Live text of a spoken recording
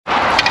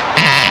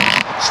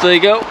So there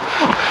you go,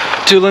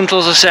 2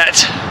 lintels are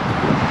set.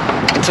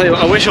 I tell you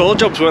what, I wish all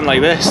jobs weren't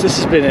like this. This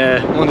has been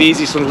one of the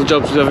easiest lintel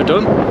jobs we've ever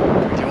done.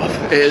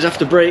 It is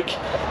after break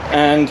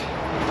and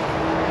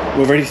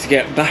we're ready to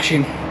get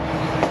bashing.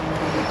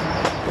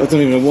 I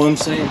don't even know what I'm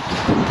saying.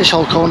 This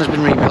whole corner's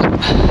been rebuilt.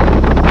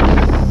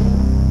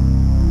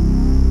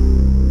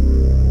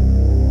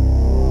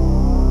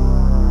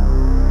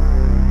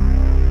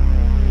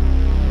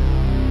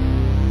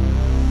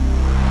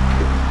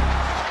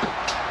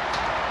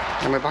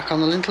 And we're back on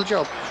the lintel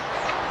job.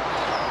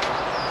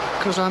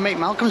 Because our mate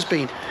Malcolm's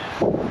been.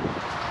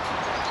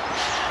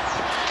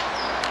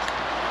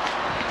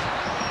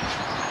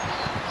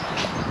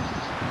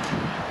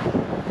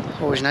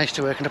 Always nice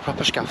to work in a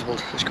proper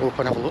scaffold. Let's go up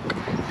and have a look.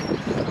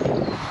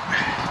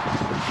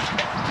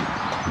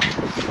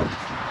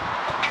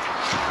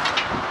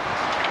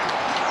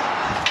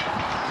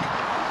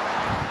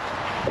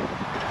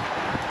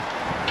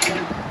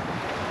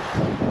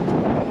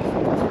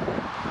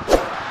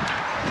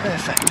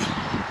 Perfect.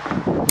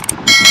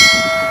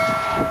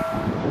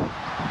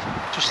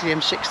 Just the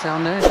M6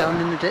 down there, down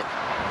in the dip.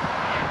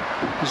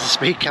 There's the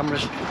speed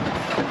cameras.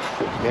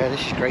 Yeah,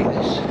 this is great,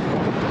 this.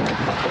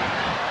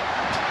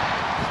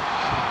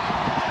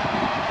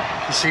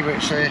 You see where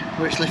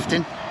it's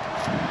lifting,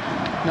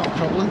 not a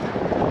problem.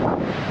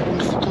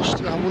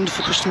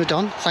 Wonderful customer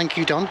Don, thank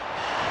you Don,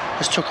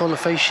 has took all the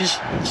fascias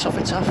and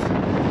soffits off.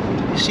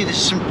 You see there's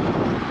some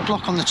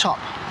block on the top.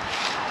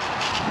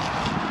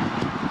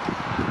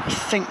 I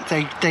think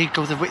they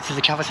go the width of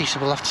the cavity, so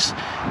we'll have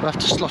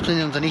to slot in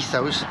underneath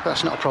those, but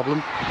that's not a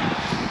problem.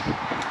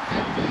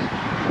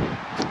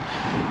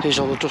 Here's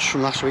all the dust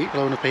from last week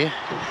blowing up here.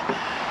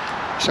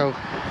 So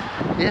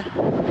yeah.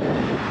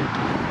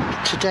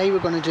 Today we're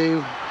going to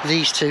do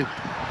these 2.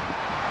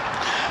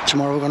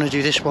 Tomorrow we're going to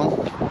do this one.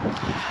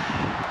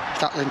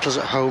 That lintel's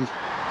at home.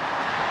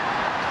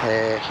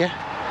 Yeah,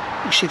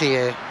 you see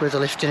where the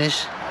lifting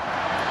is.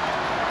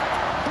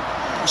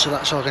 So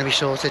that's all going to be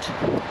sorted.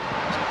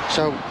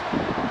 So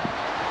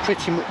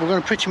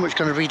we're pretty much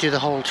going to redo the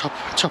whole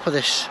top of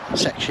this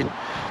section.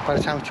 By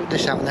the time we took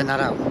this out and then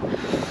that out,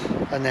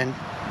 and then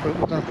we're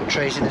going to put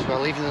trays in as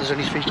well. Even though there's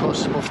only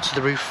 3/4 above to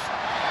the roof,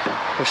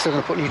 we're still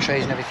going to put new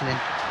trays and everything in.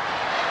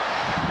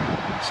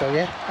 So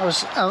yeah, I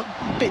was a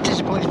bit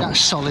disappointed that's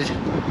solid,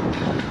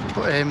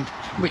 but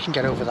we can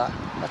get over that.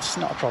 That's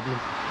not a problem.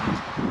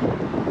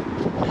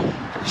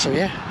 So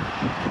yeah,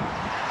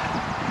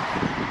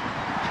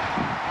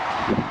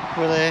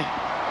 we'll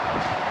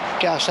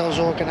get ourselves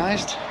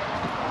organised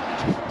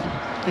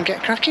and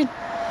get cracking.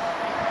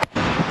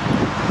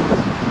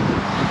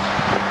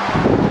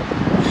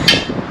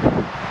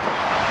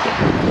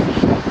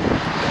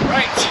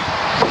 Right.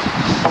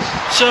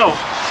 So,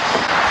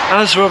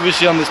 as we're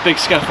obviously on this big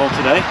scaffold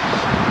today,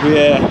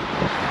 we're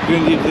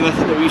going to do the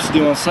method that we used to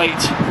do on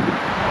site,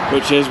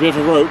 which is we have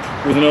a rope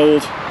with an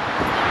old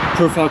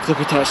profile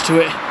clip attached to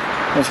it.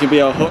 That's going to be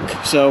our hook.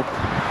 So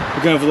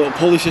we're going to have a little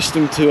pulley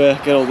system to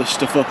get all this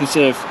stuff up.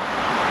 Instead of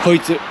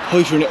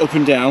hoitering it up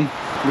and down,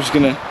 we're just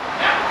going to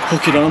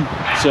hook it on.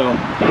 So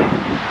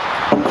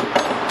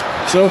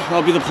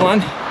that'll be the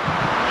plan.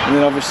 And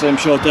then obviously I'm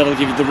sure Dad will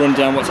give you the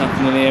rundown what's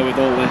happening here with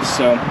all this.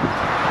 So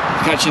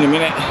catch you in a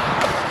minute.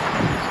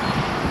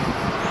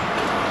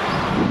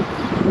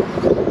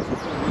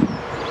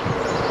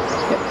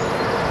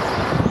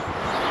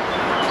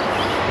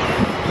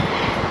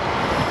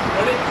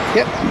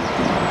 Yep.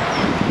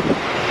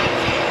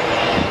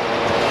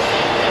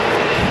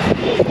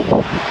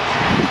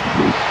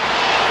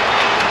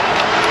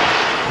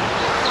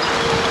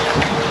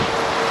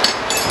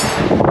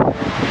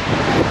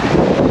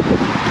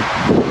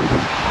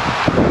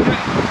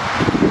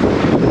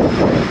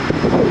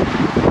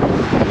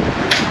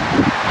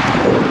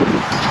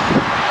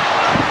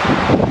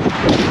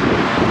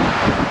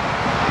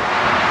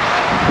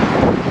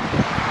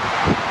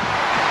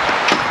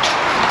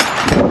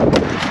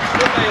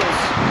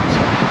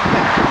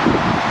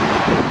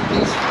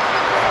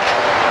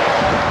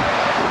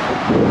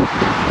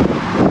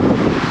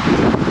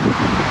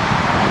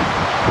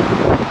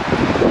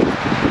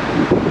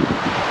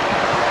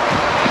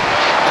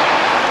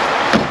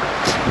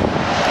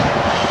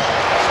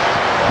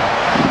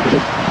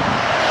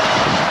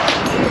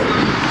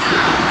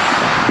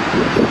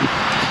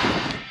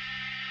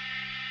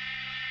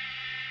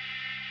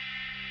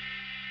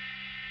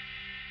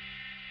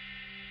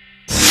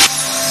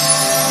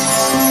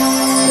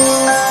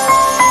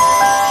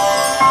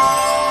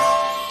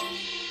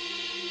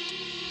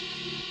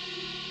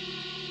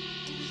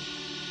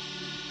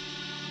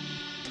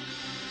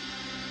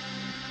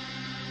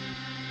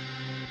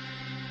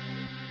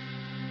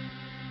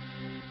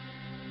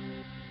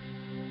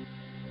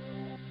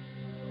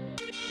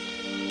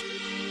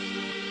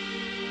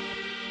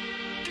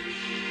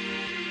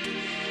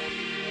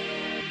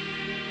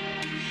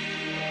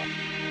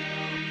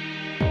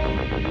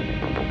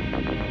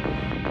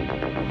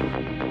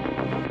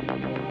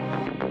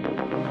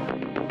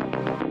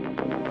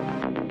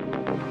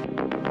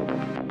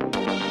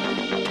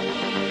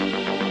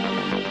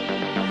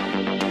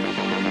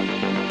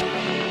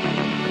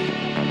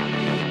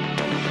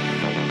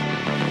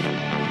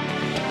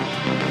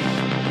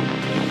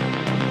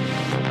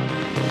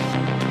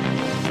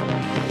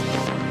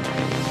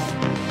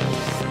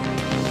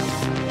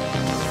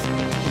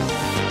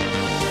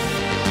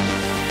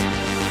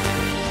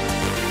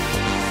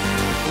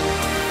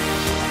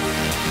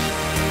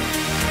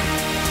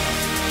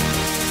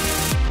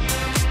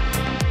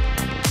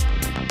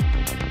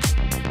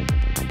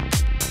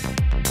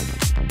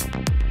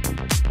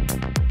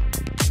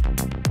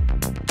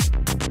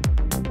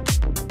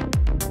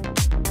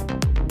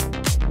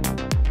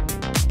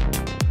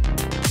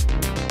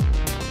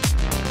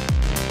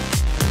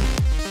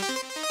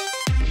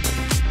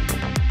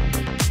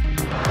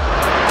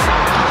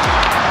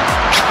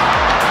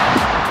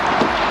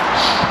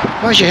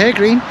 Why's your hair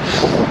green?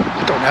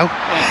 I don't know.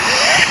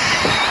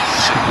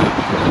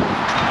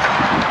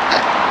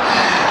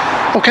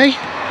 Okay.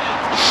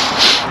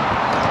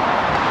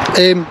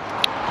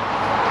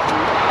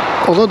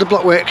 Although the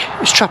block work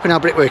is trapping our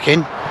brickwork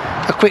in,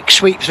 a quick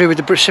sweep through with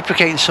the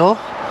reciprocating saw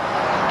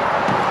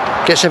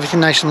gets everything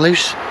nice and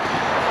loose.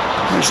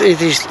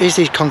 Here's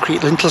these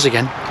concrete lintels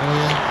again.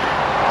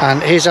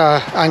 And here's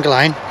our angle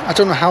iron. I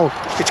don't know how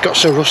it's got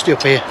so rusty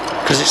up here,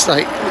 because it's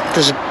like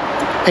there's an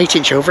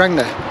 8-inch overhang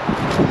there.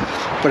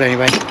 But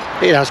anyway,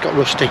 it has got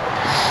rusty.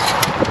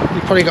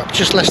 You've probably got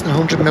just less than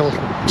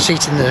 100mm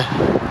seat in there.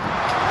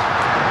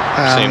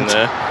 Same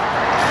there.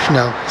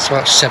 No, it's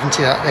about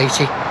 70, that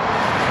 80,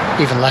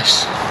 even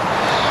less.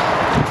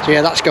 So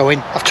yeah, that's going.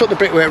 I've took the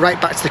brickwork right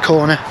back to the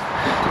corner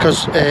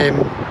because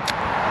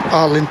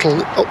our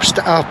lintel's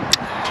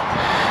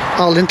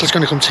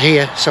going to come to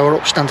here, so our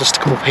upstand has to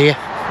come up here.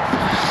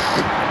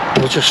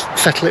 We'll just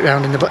fettle it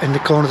round in the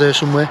corner there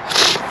somewhere,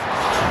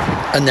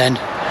 and then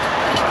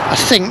I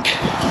think,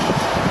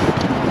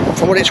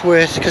 for what it's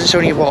worth, because it's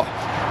only a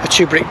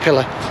 2.5 brick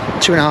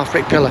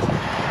pillar,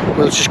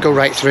 we'll just go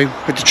right through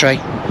with the tray,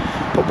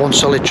 put one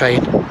solid tray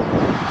in,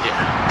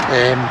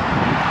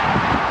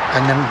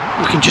 and then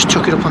we can just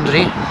tuck it up under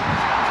here.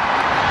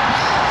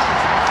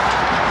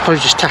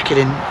 Probably just tack it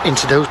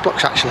into those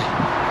blocks actually.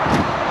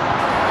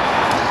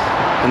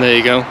 And there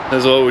you go,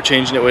 that's what we're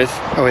changing it with.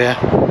 Oh yeah.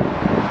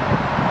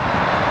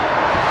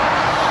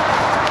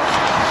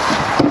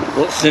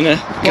 What's thinner?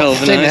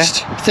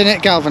 Galvanised. Thinner,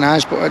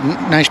 galvanised, but a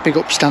nice big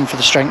upstand for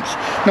the strength.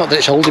 Not that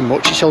it's holding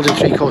much, it's holding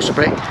 3/4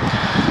 brick.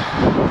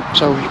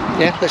 So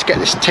yeah, let's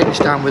take this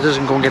down with us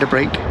and go and get a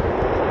break.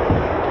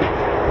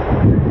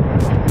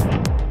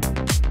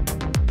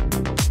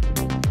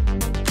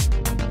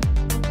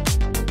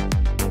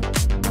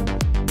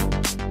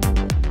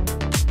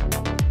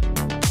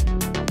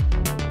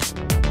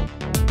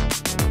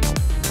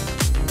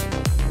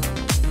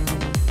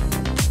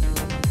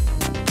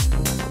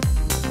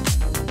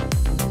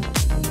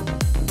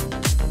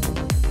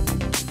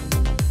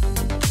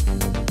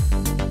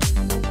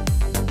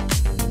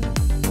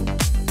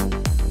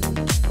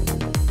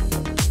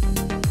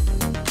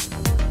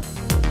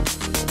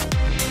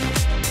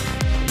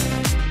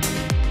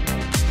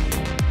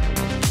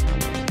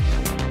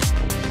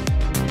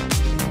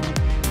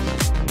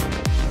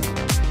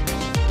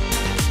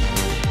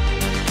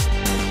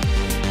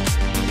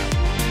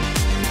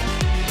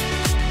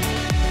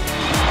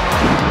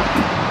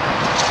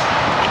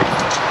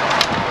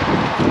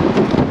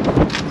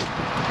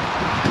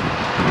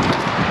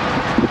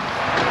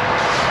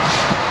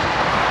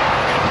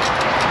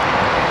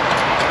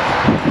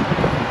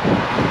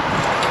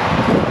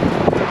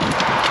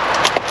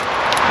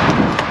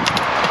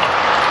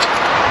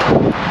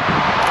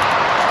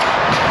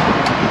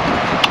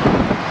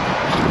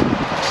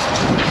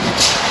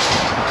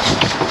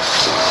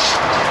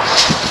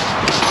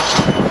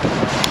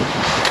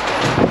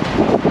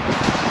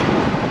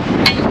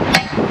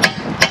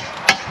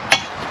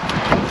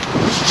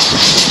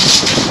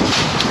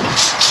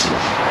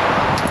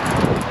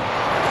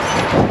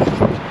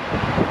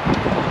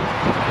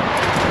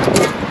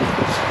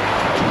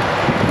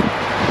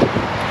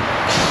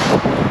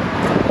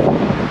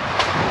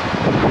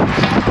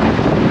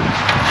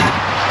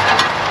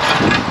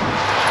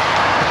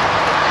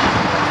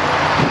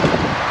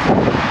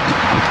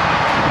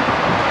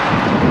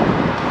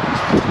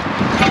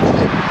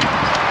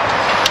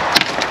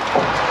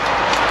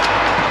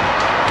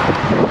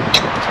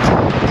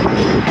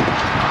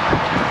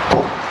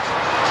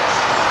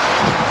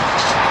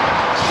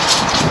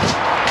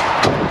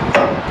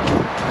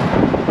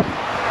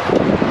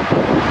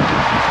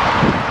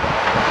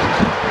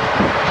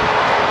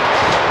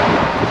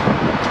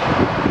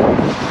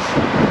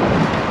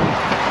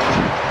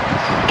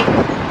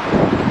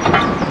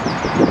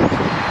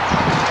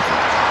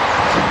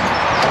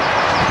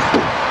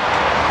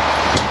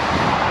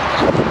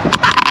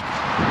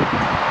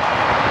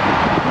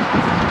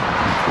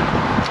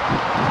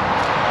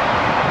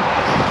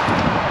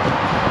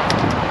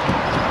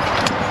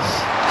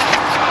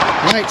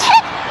 Right,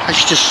 as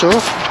you just saw,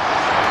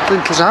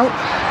 lintels out,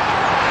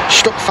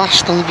 stuck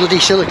fast on the bloody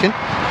silicone.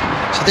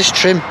 So this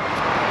trim,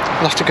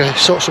 I'll have to go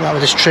sort something out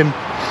with this trim.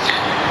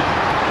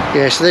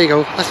 Yeah, so there you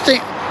go. I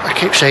think, I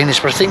keep saying this,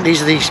 but I think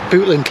these are these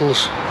boot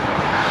lintels.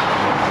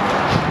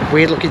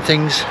 Weird looking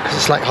things, because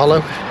it's like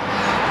hollow.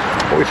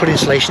 But we put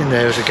insulation in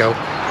there as we go.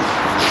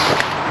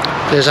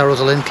 There's our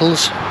other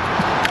lintels.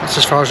 That's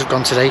as far as we've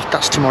gone today.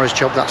 That's tomorrow's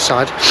job, that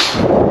side.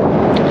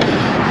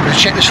 I'm going to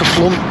check this for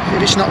plumb.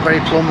 If it's not very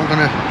plumb, I'm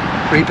going to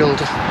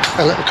rebuild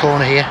a little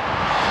corner here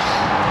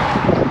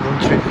and run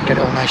through and get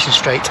it all nice and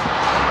straight.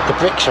 The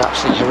bricks are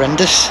actually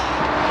horrendous.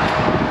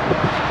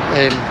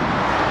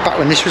 Back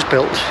when this was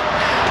built,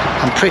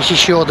 I'm pretty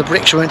sure the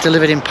bricks weren't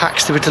delivered in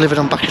packs, they were delivered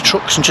on back of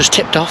trucks and just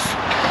tipped off.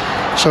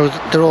 So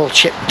they're all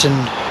chipped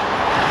and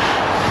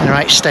in the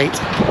right state.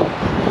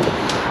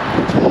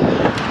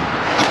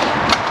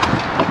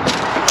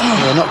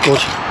 Yeah, not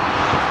good.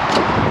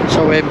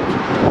 So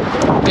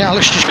yeah,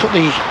 let's just cut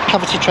the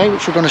cavity tray,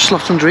 which we're going to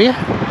slot under here.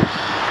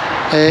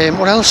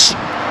 What else?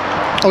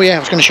 Oh yeah, I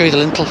was going to show you the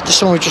lintel. This is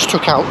the one we just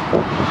took out.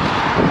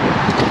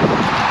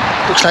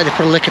 Looks like they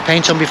put a lick of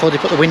paint on before they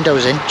put the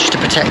windows in, just to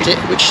protect it,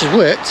 which has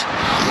worked.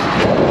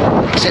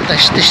 Except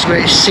this is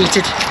where it's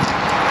seated.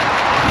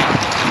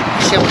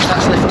 See how much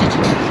that's lifted?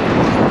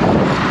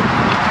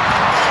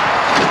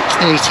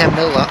 It's nearly 10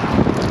 mil that.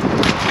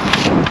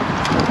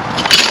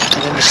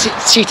 And then the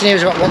seating here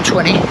is about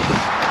 120.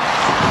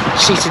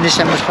 Seating this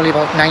end was probably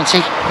about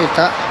 90 with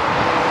that.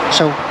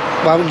 So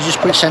why wouldn't you just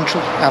put it central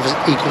and have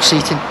equal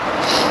seating?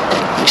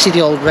 You see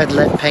the old red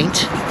lead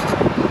paint.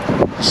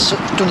 It's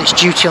done its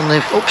duty on the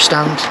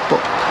upstand,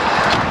 but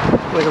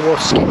where the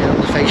water's getting out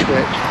of the face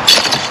work,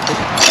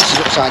 this is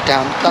upside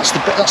down. That's the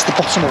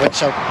bottom of it.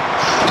 So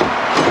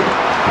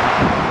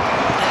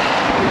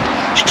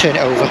just turn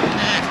it over.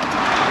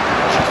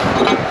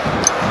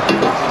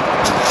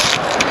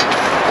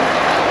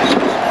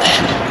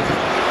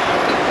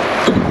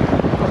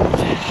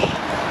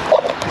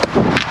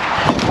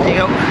 There you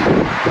go.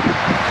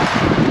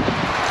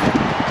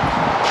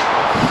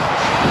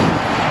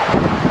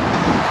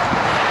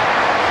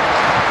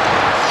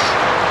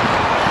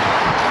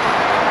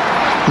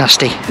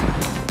 Nasty.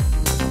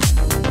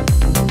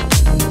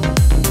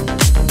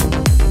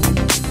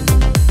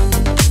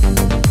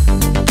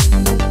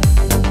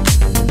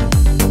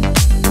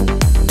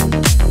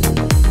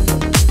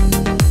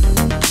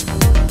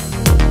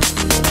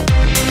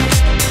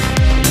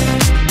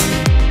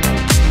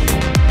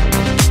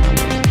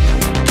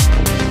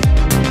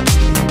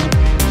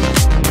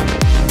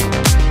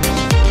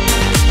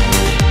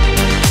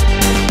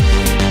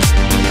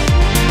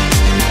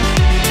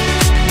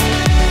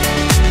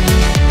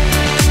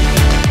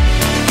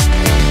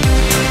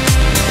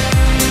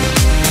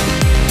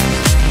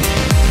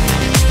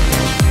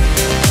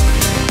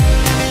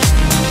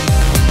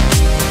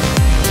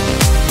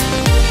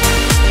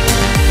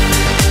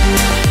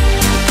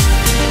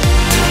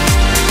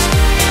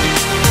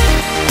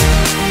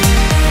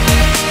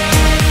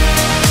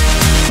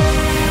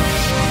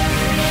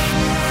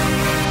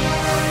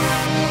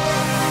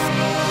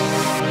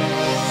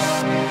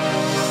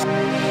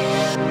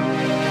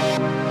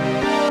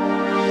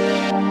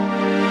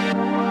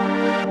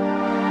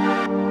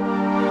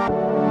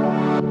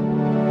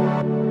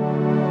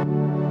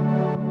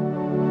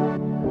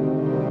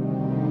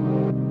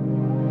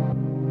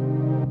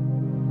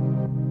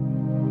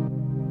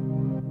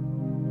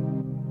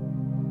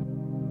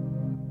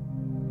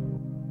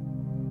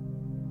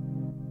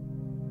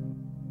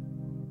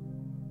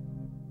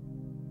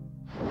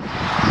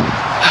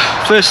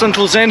 First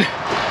lintels in.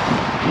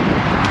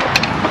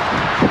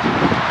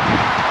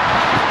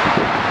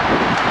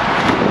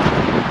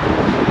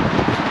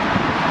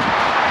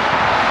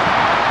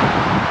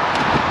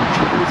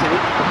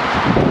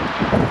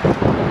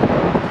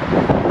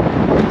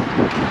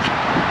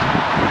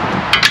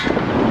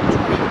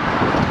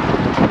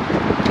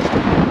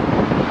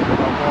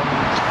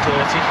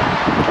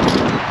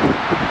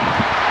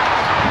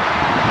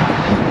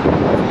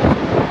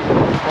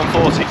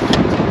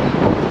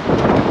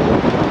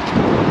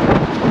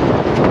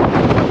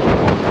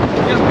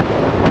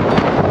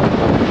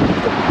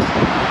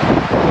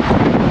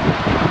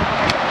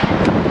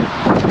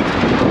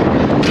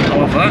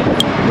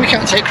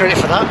 Take credit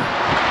for that.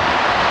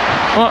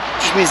 What?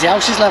 Just means the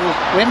house is level.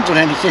 We haven't done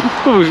anything.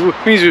 Well,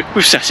 it means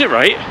we've set it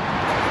right.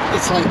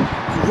 It's like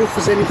rough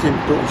as anything,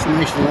 but it's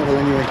nice and level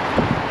anyway.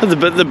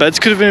 The beds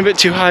could have been a bit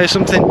too high or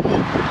something.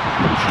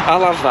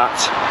 I'll have that.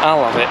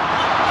 I'll have it.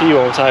 You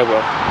won't, I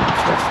will.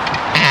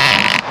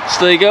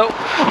 So there you go.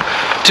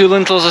 2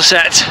 lintels are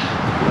set.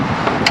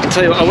 I'll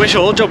tell you what, I wish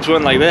all jobs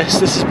weren't like this.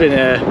 This has been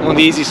one of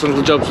the easiest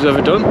lintel jobs we've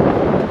ever done.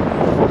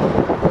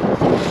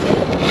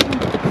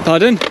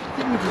 Pardon?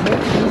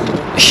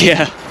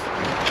 Yeah.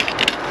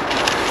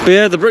 But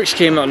yeah, the bricks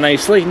came out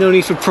nicely, no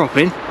need for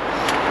propping.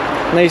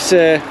 Nice,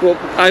 well,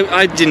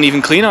 I didn't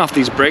even clean half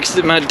these bricks.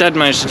 My dad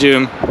managed to do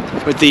them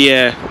with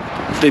the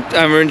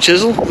hammer and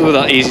chisel. They were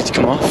that easy to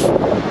come off.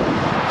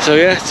 So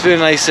yeah, it's been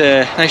a nice,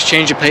 nice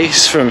change of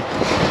pace from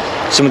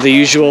some of the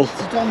usual.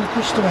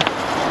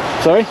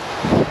 Sorry?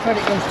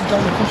 Credit goes to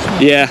Don the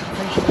customer.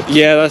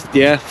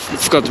 Yeah,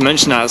 forgot to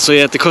mention that. So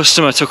yeah, the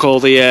customer took all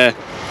the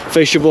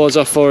fascia boards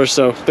off for us,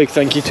 so big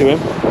thank you to him.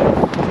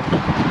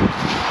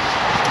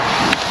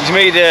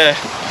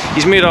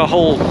 He's made our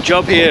whole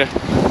job here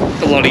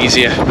a lot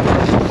easier.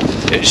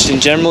 Just in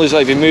general, he's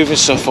like been moving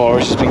stuff for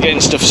us. He's been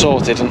getting stuff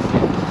sorted, and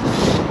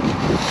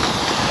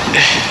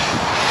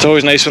it's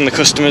always nice when the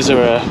customers are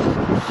on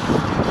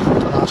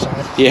our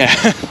side. Yeah.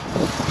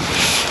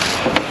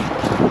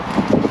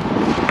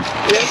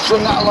 Let's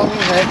run that along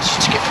there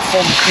just to get the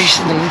form crease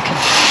in the lintel.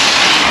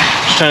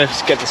 Just trying to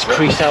get this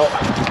crease out.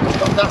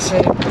 That's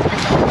it.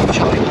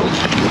 Charlie Pons.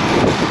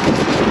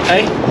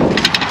 Hey?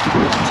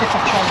 Tip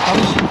off Charlie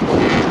Pons.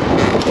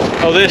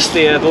 Oh, this,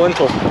 the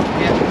lintel?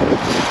 Yeah.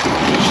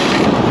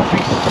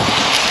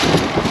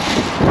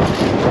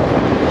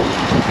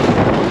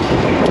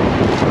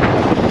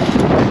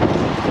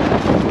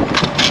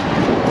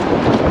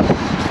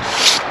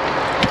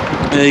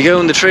 There you go,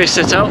 and the tray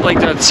set out like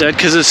Dad said,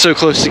 because it's so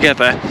close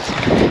together.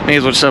 may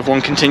as well just have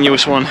one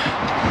continuous one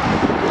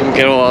and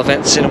get all our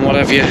vents in and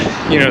whatever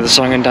you know, the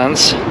song and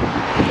dance.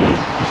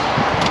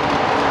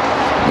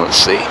 Let's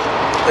see,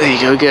 there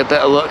you go, get a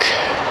better look.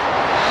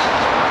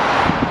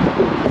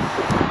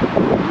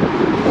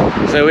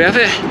 So there we have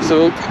it.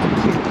 So we'll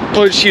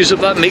probably just use up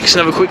that mix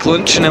and have a quick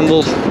lunch, and then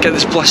we'll get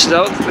this blasted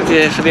out for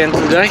the end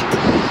of the day.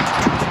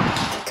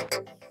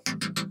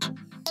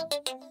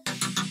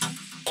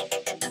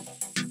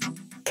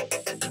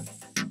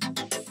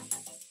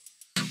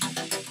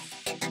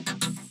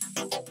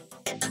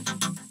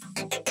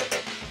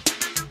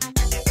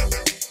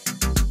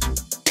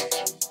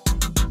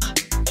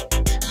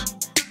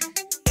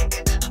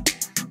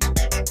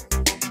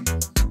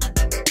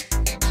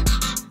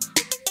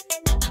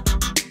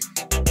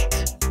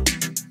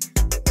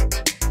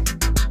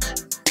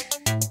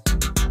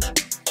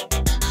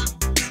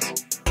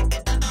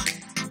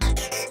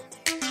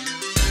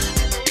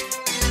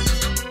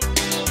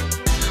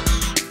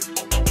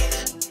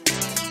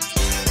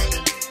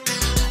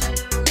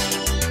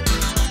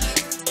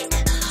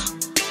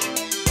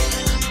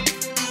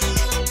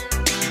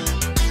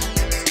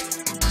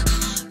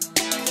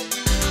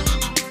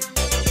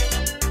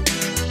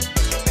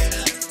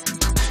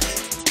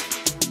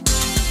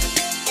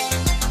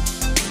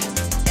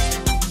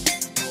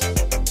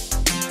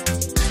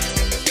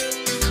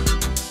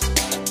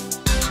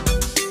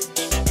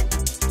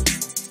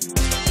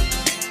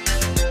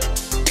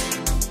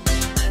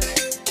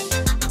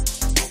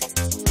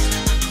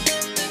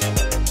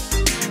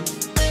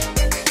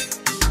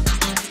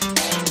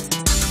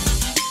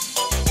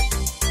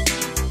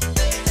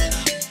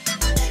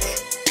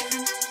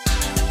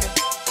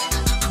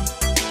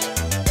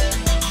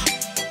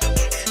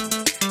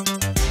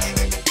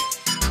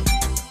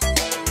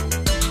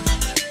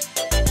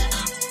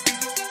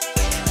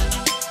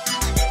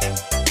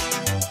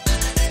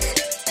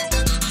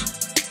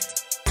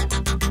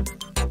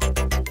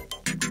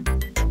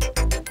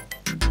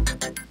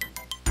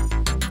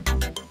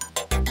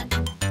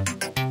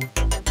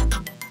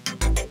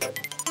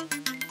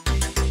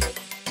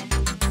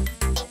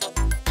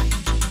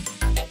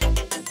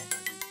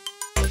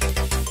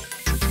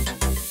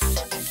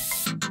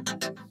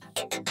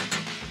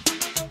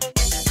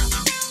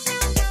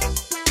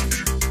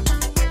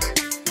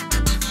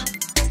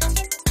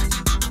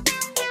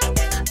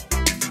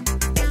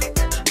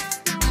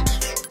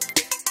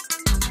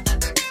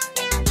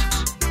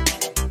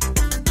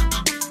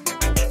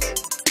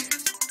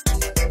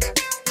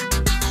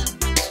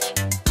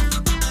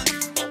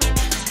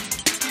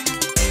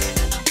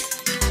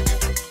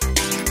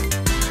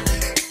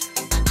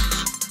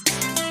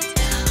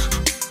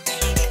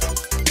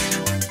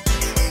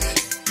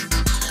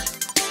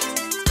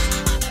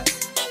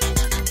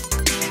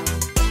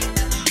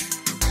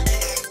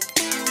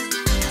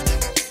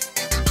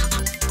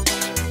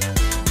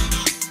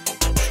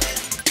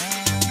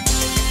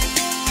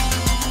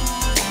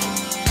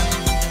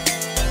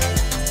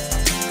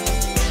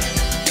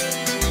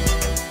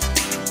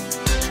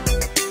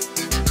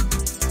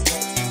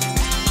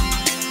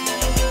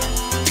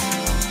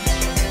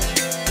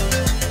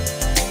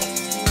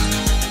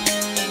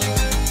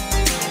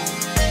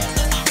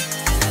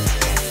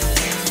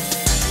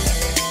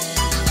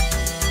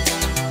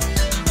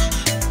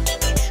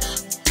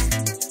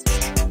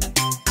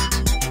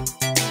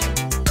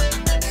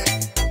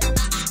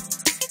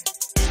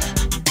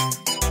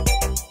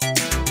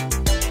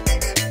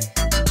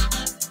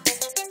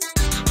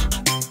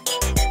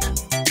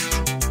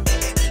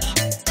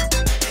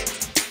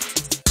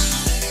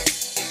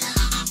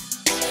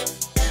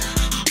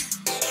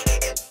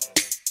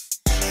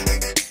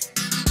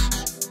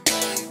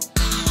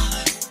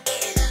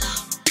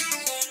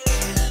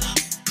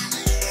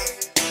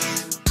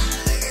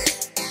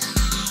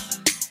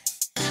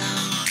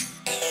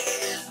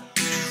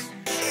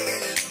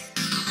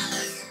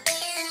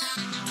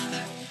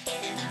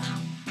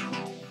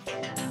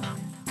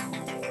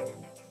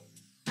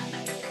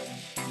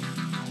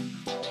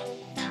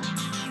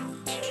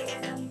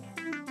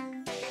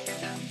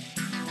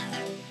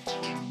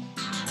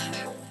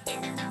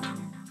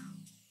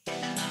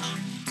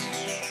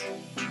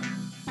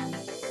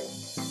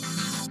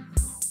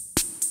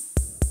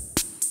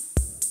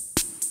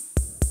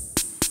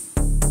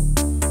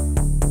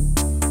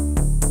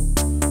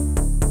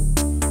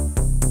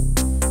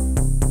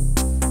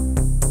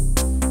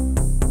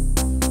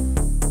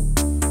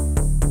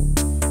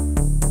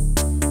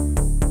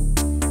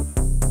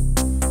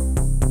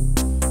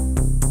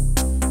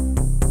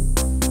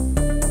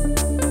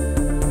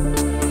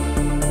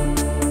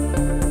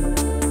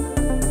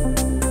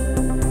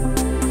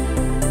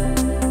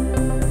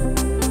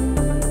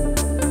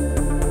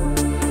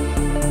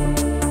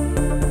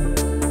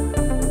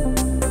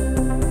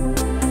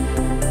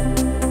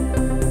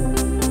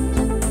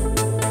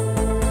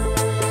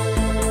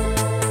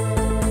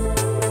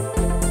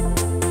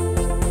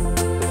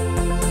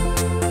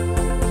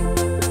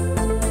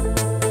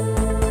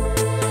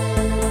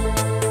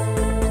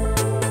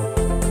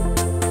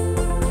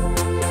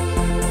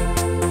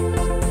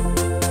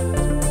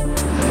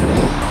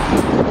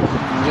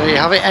 There you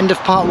have it, end of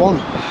part one.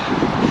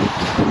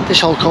 This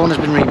whole corner's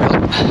been rebuilt.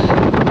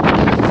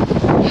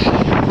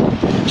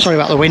 Sorry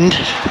about the wind.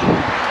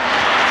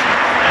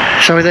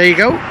 So there you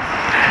go.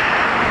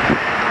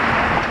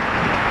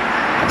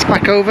 It's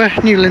back over,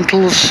 new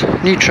lintels,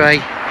 new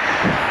tray,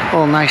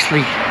 all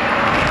nicely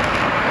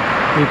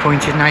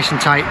repointed, nice and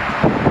tight.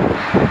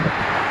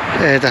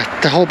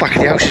 The whole back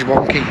of the house is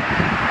wonky,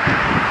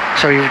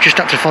 so you just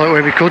had to follow it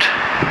where we could.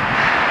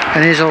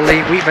 And here's all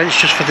the wheat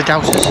bench just for the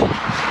doubters. 1,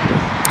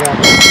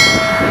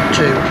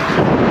 2,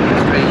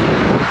 3,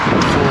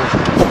 4,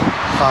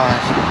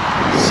 5,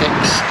 6,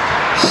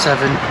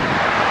 7,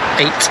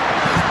 8.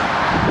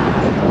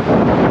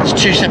 There's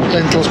 2 separate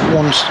lintels,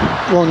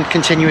 one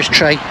continuous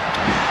tray.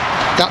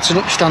 That's an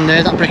upstand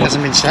there, that brick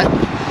hasn't been set.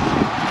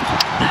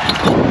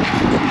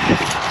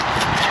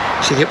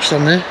 See the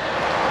upstand there?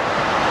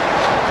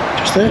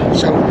 Just there.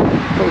 So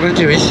what we're going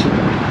to do is,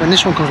 when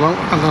this one comes along,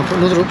 I'm going to put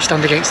another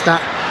upstand against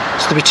that.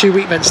 So there'll be 2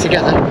 wheat vents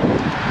together,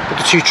 but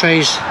the 2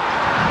 trays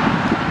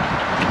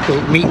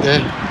will meet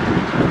there.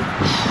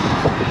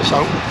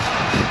 So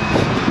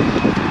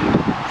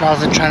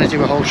rather than trying to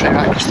do a whole tray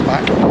right across the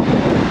back.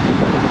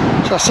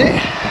 So that's it.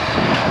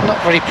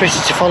 Not very pretty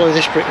to follow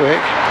this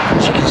brickwork,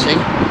 as you can see.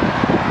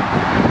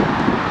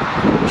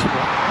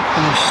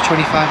 Almost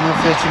 25mm,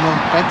 30mm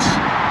beds.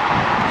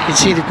 You can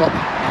see they've got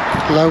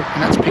low and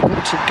had to pick up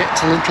to get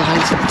to lintel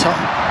height at the top.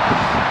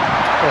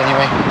 But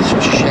anyway, it's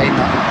such a shame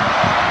that.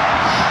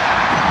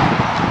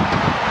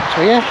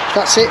 So yeah,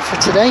 that's it for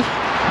today.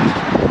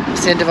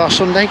 It's the end of our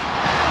Sunday.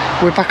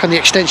 We're back on the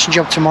extension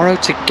job tomorrow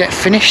to get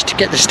finished,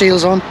 get the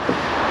steels on,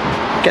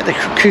 get the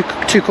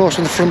 2 course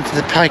on the front of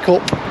the pike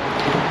up,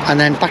 and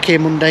then back here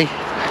Monday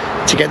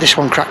to get this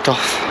one cracked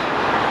off.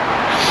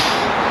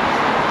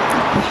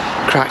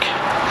 Crack.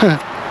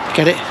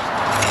 Get it?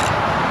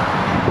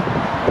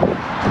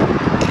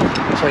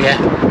 So yeah,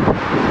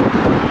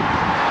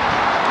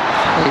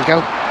 there you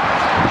go.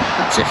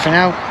 That's it for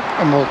now,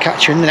 and we'll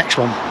catch you in the next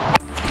one.